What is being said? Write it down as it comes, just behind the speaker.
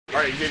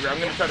Alright, Xavier, I'm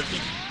gonna try to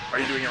teach. Are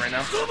you doing it right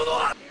now?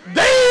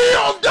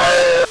 Damn!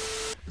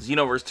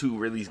 XENOVERSE 2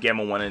 released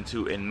Gamma 1 and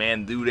 2, and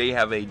man, do they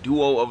have a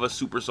duo of a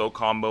Super Soul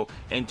combo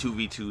and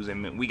 2v2s,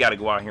 and man, we gotta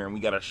go out here and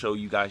we gotta show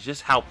you guys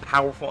just how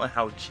powerful and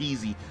how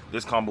cheesy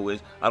this combo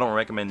is. I don't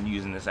recommend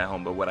using this at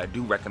home, but what I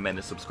do recommend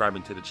is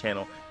subscribing to the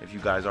channel if you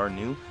guys are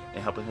new,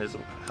 and helping us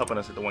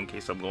hit the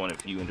 1K sub going.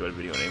 If you enjoyed the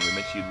video, and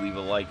make sure you leave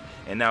a like.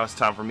 And now it's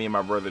time for me and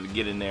my brother to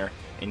get in there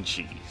and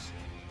cheese.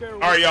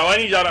 Alright, y'all, I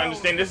need y'all to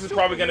understand this is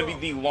probably going to be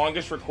the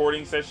longest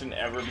recording session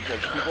ever because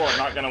people are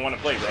not going to want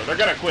to play, bro. They're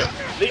going to quit.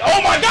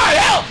 Oh my god,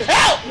 help!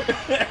 Help!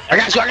 I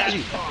got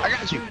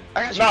you.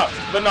 No,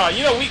 but no,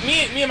 you know,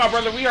 me and my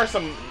brother, we are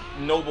some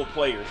noble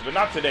players, but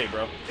not today,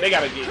 bro. They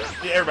got to get,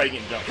 everybody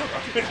getting jumped, bro.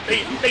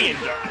 they getting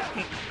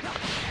jumped.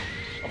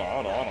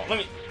 Hold on. Let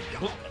me,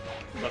 look,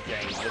 yeah,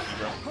 he's lucky,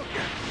 bro.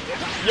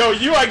 Yo,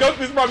 UI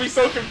Goku's probably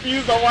so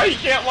confused on why he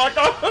can't lock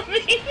on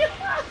me.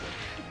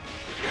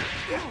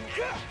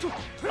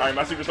 Alright,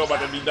 my Super Soul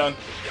about to be done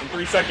in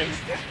 3 seconds.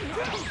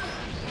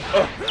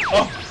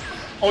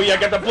 Oh yeah, I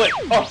got the blink.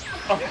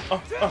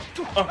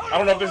 I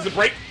don't know if this is a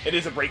break. It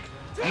is a break.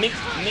 Nink.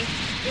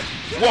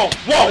 Whoa.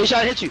 He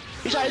tried to hit you.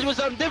 He tried to hit you with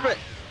something different.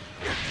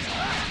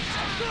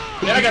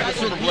 Man, I got the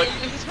super blink.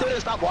 He's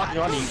gonna stop walking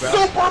on you, bro.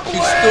 Super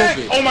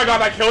blink! Oh my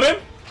god, I killed him?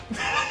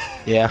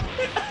 Yeah.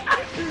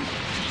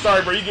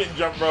 Sorry, bro, you getting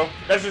jumped, bro.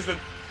 That's just a...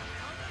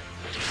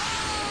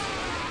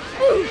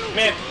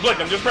 Man, blink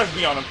him. Just press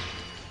B on him.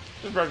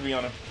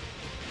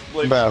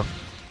 Blink. Bro.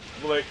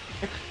 Blink.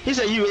 He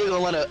said you really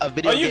gonna let a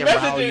video game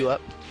rile you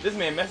up. This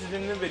man messaging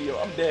in the video.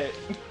 I'm dead.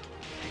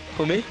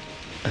 Who, me?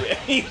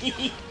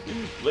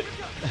 Blick.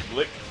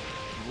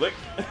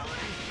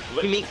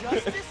 Me?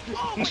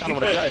 I'm trying to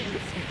what I got.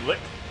 Blick.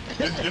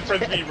 Just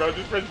press B, bro.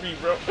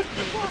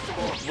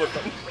 Look.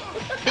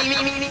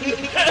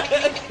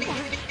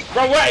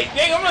 Bro, wait.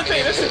 Dang, I'm gonna tell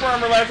you this super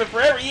armor lasted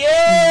forever.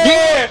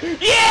 Yeah!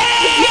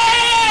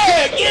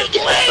 Get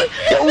blick!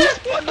 Yo, who's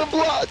on the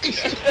block?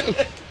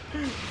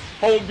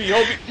 Hold B.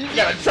 You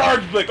got a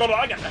charge blick. Hold on,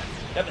 I got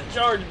the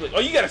charge blick. Oh,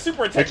 you got a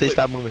super attack blick.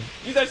 Stop moving.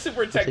 Use that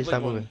super attack blick.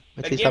 Stop moving.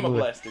 That gamma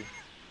blaster.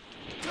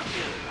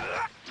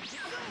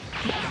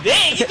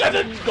 Dang, you got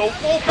to go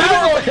full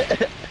power on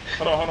it.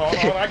 Hold on.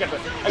 I got the.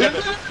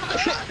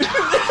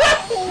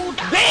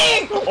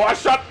 Dang! Oh, I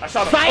shot him.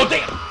 Oh,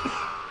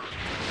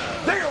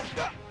 damn!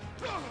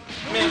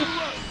 Man,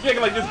 you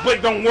acting like this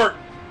blick don't work.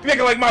 You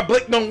acting like my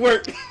blick don't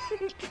work.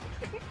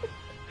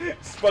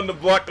 Spun the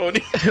block on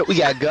you. We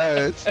got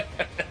guns.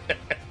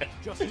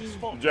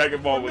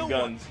 Dragon Ball with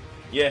guns.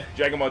 Yeah,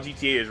 Dragon Ball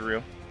GTA is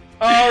real.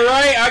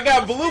 Alright, I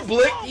got blue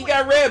blick, you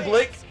got red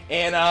blick,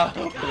 and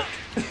blick.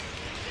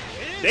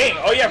 Dang,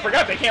 oh yeah, I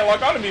forgot they can't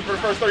lock onto me for the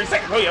first 30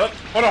 seconds. Oh yeah,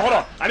 hold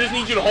on. I just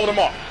need you to hold him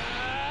off.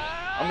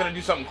 I'm gonna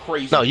do something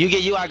crazy. No, you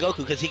get UI Goku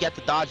because he got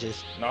the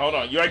dodges. No, hold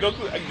on. UI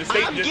Goku, just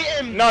keep him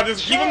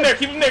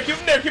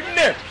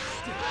there.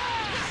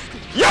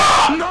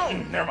 Yeah! No!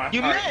 Never mind.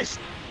 You missed!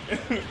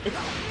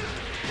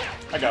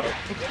 I got him.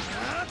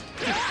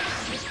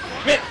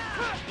 Man,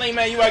 lame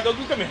man, UI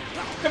Goku, come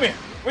here.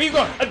 Where you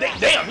going?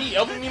 Damn, he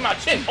elbowed me in my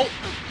chin. Oh,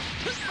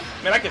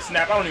 man, I can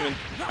snap.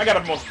 I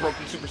got the most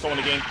broken Super Soul in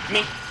the game.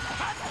 Me.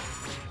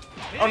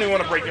 I don't even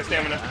want to break your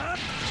stamina.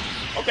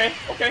 Okay.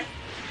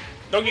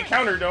 Don't get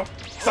countered though.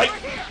 Psych.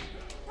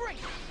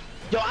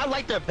 Yo, I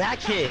like their back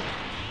hit.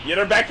 Yeah,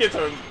 their back hits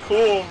are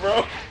cool,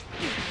 bro.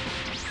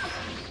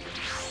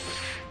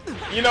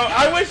 You know,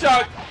 I wish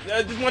I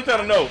just want y'all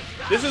to know,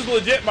 this is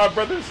legit my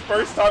brother's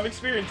first time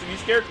experiencing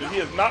these characters. He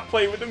has not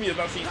played with them. He has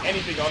not seen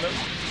anything on them.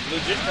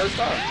 Legit first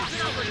time.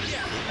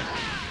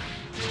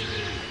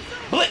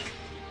 Blick!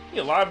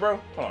 You alive, bro?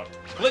 Hold on.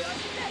 Blick!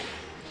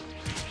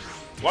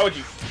 Why would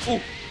you?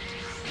 Ooh!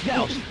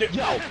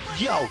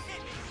 Yo!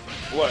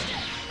 What?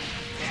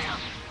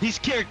 These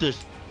characters.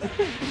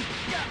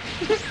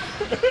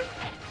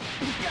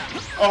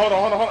 Oh, hold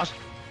on.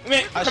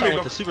 Man, I shot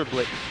with the super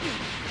blick.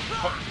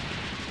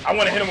 I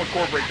want to hit him with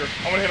Core Breaker.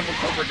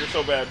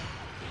 So bad.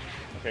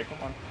 Okay, come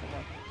on.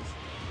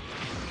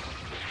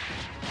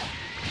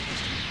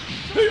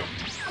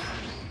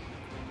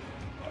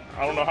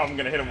 I don't know how I'm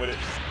gonna hit him with it.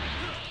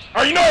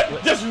 Oh, you know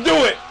what? Just do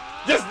it!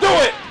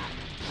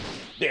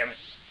 Damn it.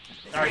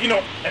 Alright, you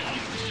know, F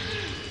you.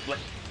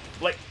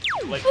 Blake.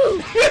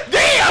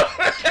 Damn!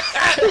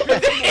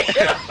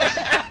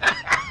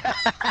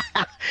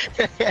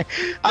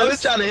 I was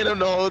trying to hit him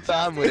the whole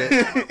time with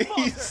it.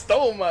 He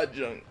stole my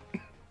junk.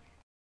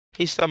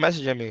 He's still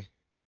messaging me.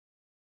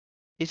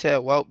 He said,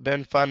 well,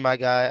 been fun, my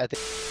guy. I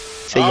think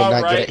you're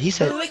not good at, he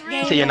said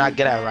you're not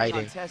good at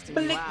writing.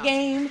 Blick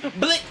game.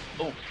 Blick.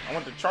 Oh, I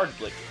want the charge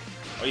blick.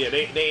 Oh yeah,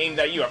 they aimed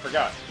at you, I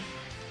forgot.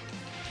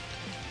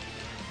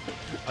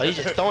 Oh, he's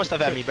just throwing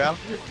stuff at me, bro.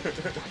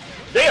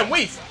 Damn,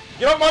 Weiss!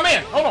 Get off my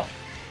man! Hold on!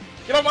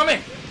 Get off my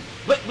man!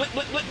 Blick!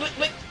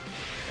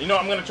 You know,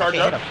 I'm gonna charge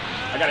up.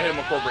 I gotta hit him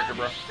with Core Breaker,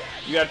 bro.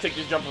 You gotta take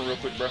this jumper real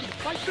quick, bro.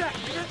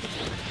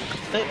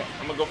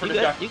 I'm gonna go for this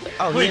guy.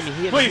 Oh, please,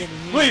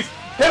 please!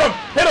 Hit him!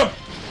 No!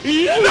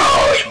 He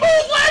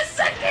moved last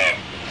second!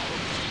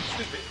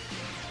 Stupid.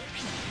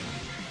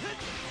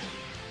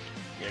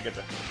 Yeah, get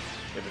the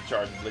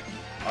charge, Blicky.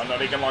 Oh no,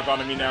 they can lock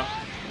onto me now.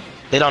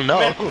 They don't know.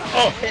 They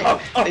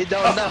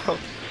don't know.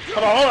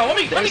 Hold on. Let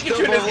me get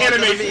you in this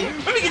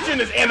animation. Let me get you in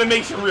this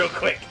animation real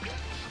quick.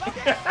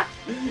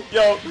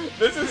 Yo,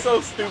 this is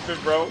so stupid,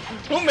 bro.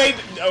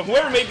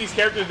 Whoever made these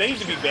characters, they need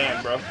to be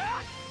banned, bro.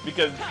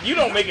 Because you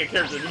don't make a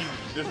character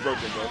this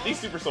broken, bro. These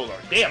Super Souls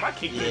are. Damn, I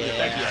kicked you in the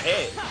back of your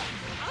head.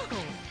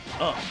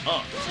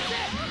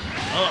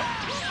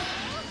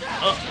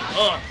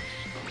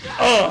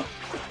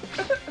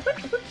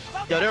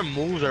 Yo, their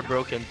moves are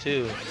broken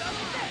too.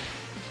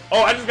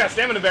 Oh, I just got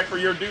stamina back for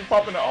your dude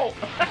popping the ult.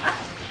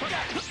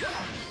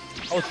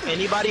 Oh, is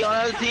anybody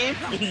on the team?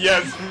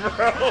 Yes,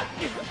 bro.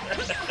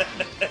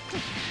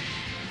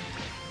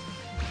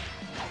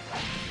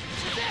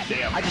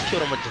 Damn. I just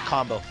killed him with the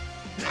combo.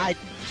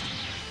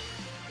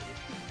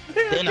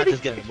 They're not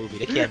just getting a movie.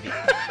 They can't be.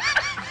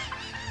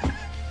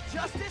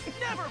 Justice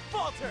never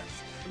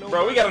falters.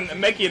 Bro, we got a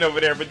Namekian over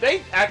there, but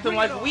they acting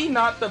like we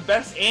not the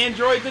best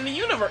androids in the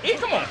universe. Hey,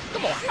 come on.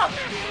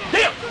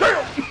 Damn.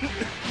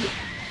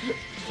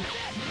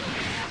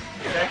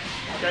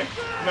 Okay.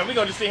 Now we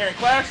gonna just sit here and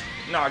clash?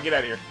 Nah, get out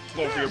of here.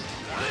 Going for your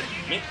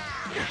me.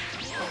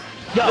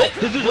 Yo,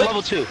 this dude's a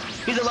level 2.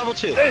 He's a level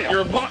 2.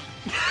 You're a blunt.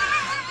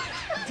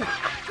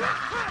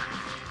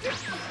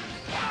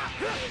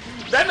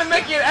 That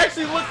Namekian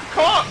actually looks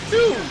calm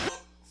too.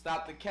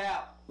 Stop the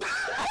cap. Stop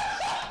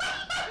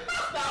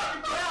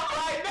the cap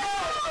right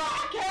now.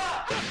 Stop the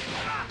cap.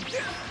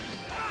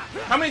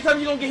 How many times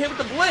you gonna get hit with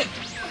the blink?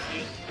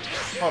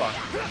 Hold on.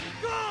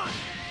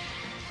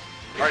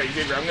 Alright,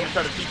 Xavier, I'm gonna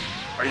try to teach.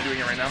 Are you doing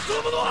it right now?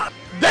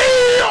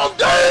 Damn!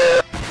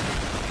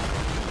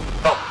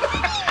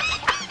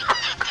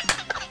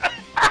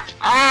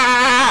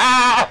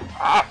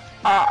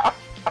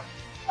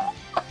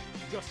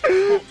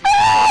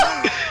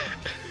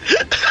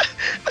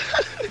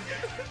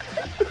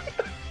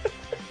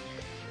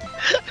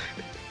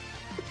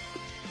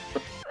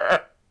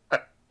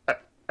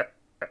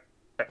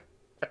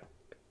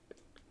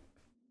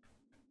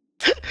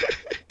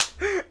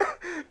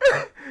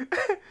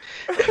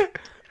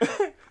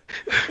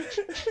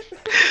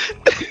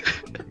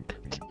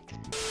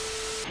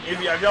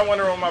 If y'all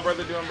wonder what my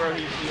brother doing, bro,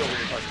 he's over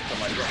here talking to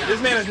somebody, bro.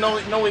 This man is no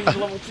way he's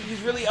level 2.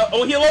 He's really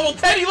oh, he level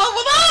 10. He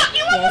leveled up.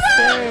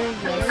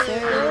 Yes,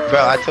 sir.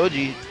 Bro, I told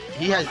you,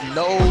 he has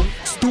no.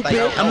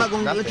 Stupid! I'm not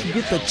gonna let you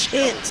get the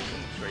chance.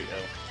 Straight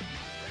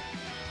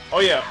L. Oh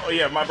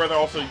yeah. My brother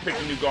also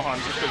picked a new Gohan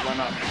just because why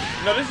not?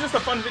 No, this is just a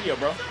fun video,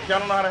 bro. If y'all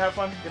don't know how to have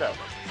fun, get out.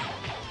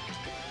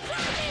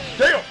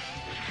 Damn!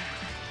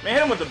 Man,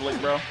 hit him with the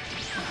blink, bro.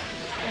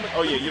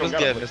 Oh yeah, you don't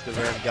got it, Mr.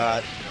 Van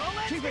God.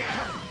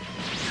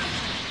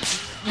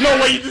 No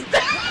way, you just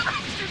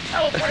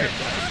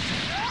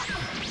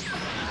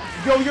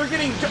Yo, you're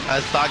getting I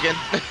was talking.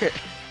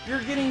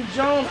 You're getting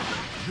jumped.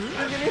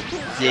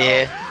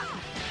 Yeah.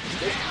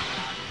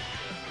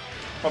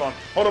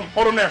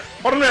 Hold him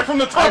there from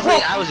the top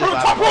rope. I was just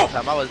laughing the whole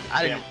time.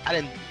 I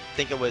didn't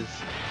think it was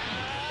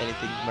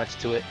anything much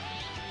to it.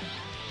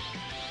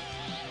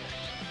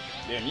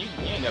 Damn, you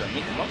ain't gotta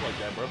make him up like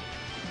that, bro.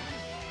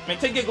 Man,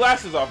 take your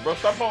glasses off, bro.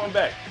 Stop falling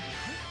back.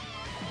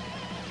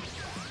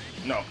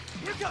 No.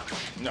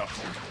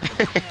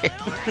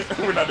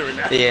 We're not doing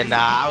that. Yeah,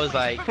 nah, I was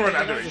like, we're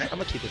not doing that. I'm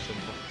gonna keep it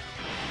simple.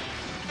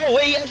 Oh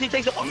wait, he actually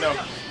takes it off. No.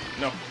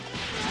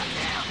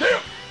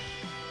 Damn.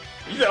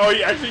 You said, oh,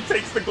 he actually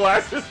takes the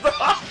glasses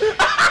off.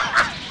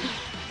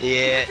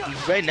 Yeah,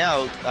 right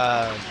now,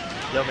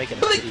 they're making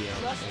a video.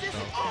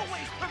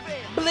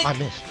 I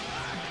missed.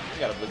 You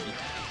got a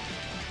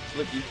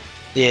blicky.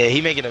 Yeah,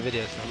 he making a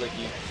video. So.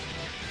 Blicky.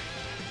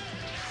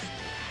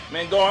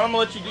 Man, go on. I'm gonna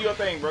let you do your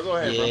thing, bro. Go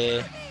ahead,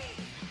 yeah. Bro.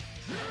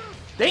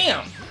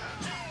 Damn.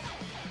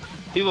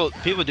 People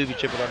do be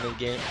tripping on this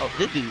game. Oh,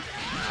 this dude,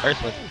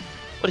 Earthless.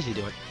 What is he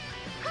doing?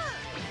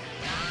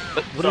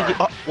 What did he do?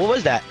 Oh, what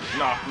was that?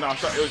 No,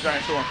 sorry, it was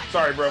Giant Storm.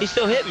 Sorry, bro. He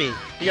still hit me.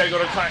 He gotta go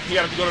to the top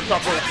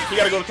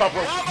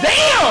rope.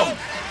 Damn!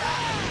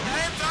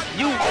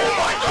 You. Oh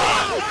my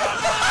God!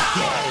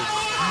 Yes.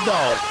 No.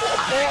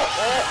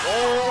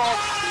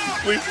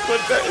 Please put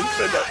that and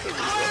send that to me.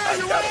 I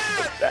gotta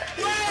put that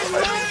in.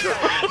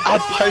 I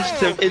punched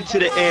him into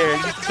the air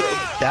and you took him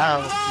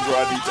down. Bro,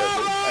 I need that,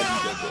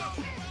 bro.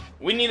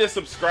 We need a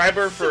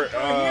subscriber for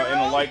and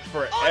a like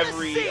for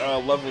every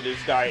level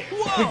this guy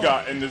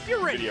got in this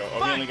video.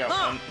 Oh, he only got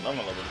one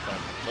level this time.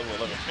 Level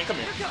 11. Man, come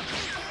here.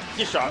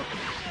 Get shot.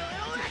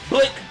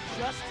 Blick.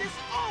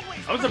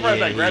 I'm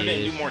surprised I grabbed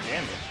it and do more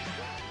damage.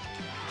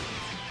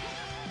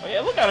 Oh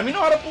yeah, look at him. He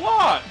know how to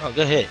block. Oh,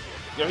 good hit.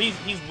 Yo, he's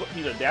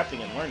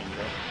adapting and learning,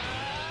 bro.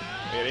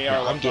 Yeah, they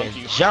are. I'm getting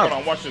jumped. jumped.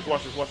 Hold on, watch this.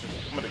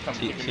 I'm gonna come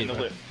kick him in the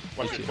lip.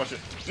 Watch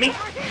this. Me.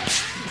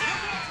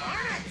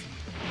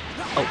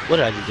 Oh, what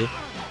did I just do?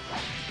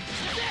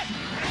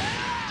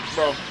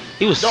 Bro,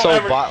 he was so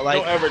bot-like.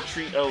 Don't ever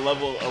treat a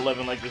level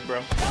 11 like this,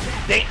 bro.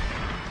 Damn.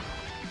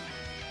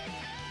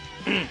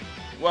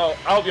 Well,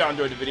 I hope y'all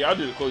enjoyed the video. I'll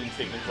do the closing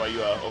statements while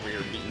you over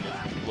here beating this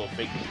little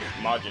fake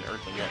Majin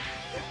Earthling up.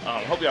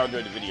 Hope y'all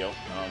enjoyed the video.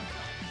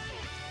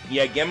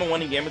 Yeah, Gamma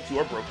 1 and Gamma 2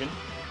 are broken.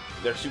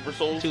 Their Super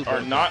Souls Too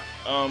are broken. not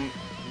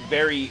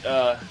very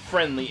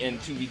friendly in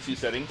 2v2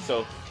 settings,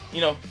 so you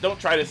know, don't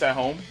try this at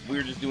home. We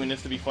were just doing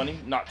this to be funny,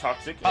 not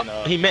toxic. And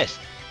He missed.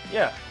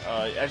 yeah,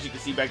 as you can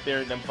see back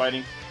there, them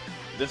fighting.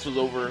 This was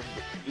over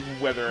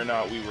whether or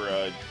not we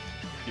were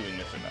doing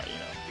this or not, you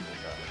know.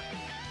 Because,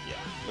 yeah,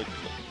 look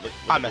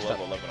I at the messed up.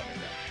 level 11 on your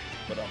guy.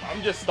 But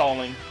I'm just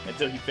stalling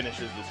until he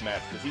finishes this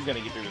match, because he's gonna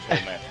get through this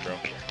whole match, bro.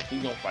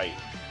 He's gonna fight.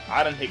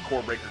 I done hit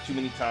core breaker too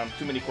many times,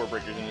 too many core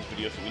breakers in this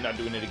video, so we're not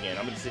doing it again.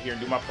 I'm gonna sit here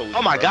and do my poses.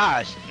 Oh my bro.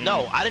 gosh.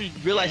 No, I didn't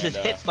realize And,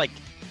 his hits like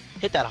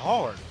hit that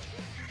hard.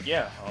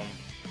 Yeah,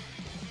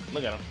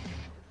 look at him.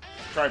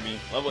 Try beam,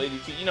 level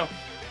 82. You know,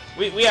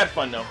 we had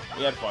fun though.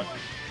 We had fun.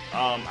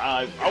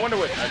 I wonder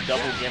what a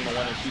double Gamma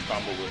 1 and 2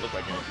 combo would look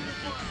like in a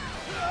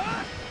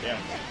 2v2.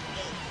 Damn.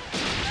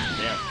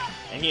 Damn.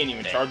 And he ain't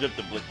even charge up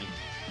the Blicky.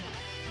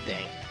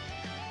 Dang.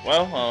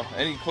 Well,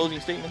 any closing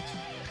statements?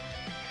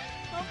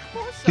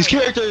 These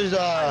characters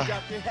I'm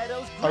Dr.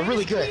 Hedo's are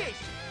really greatest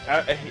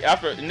good.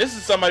 creation. And this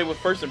is somebody with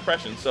first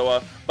impressions,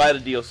 so buy the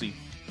DLC.